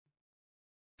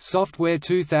Software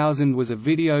 2000 was a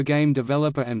video game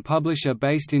developer and publisher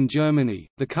based in Germany.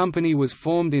 The company was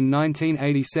formed in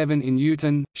 1987 in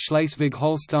Euten,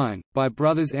 Schleswig-Holstein, by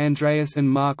brothers Andreas and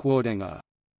Mark Wardenger.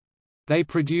 They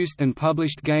produced and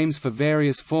published games for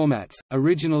various formats,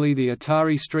 originally the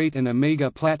Atari ST and Amiga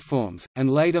platforms,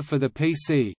 and later for the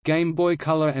PC, Game Boy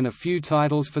Color and a few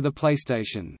titles for the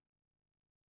PlayStation.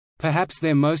 Perhaps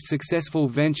their most successful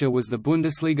venture was the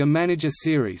Bundesliga Manager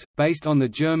series, based on the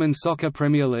German Soccer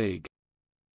Premier League.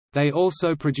 They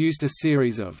also produced a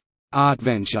series of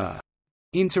Artventure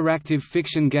interactive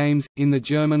fiction games, in the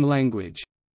German language.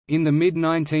 In the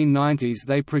mid-1990s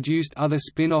they produced other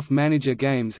spin-off manager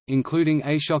games, including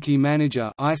Eishockey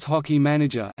Manager, Ice Hockey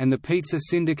Manager, and the Pizza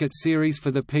Syndicate series for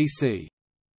the PC.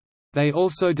 They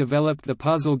also developed the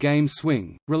puzzle game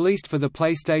Swing, released for the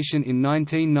PlayStation in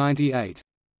 1998.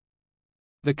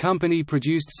 The company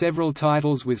produced several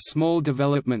titles with small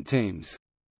development teams.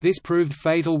 This proved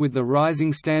fatal with the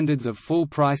rising standards of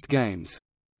full-priced games.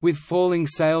 With falling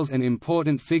sales and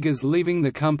important figures leaving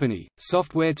the company,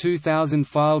 Software 2000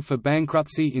 filed for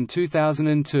bankruptcy in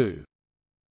 2002.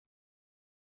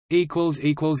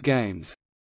 Games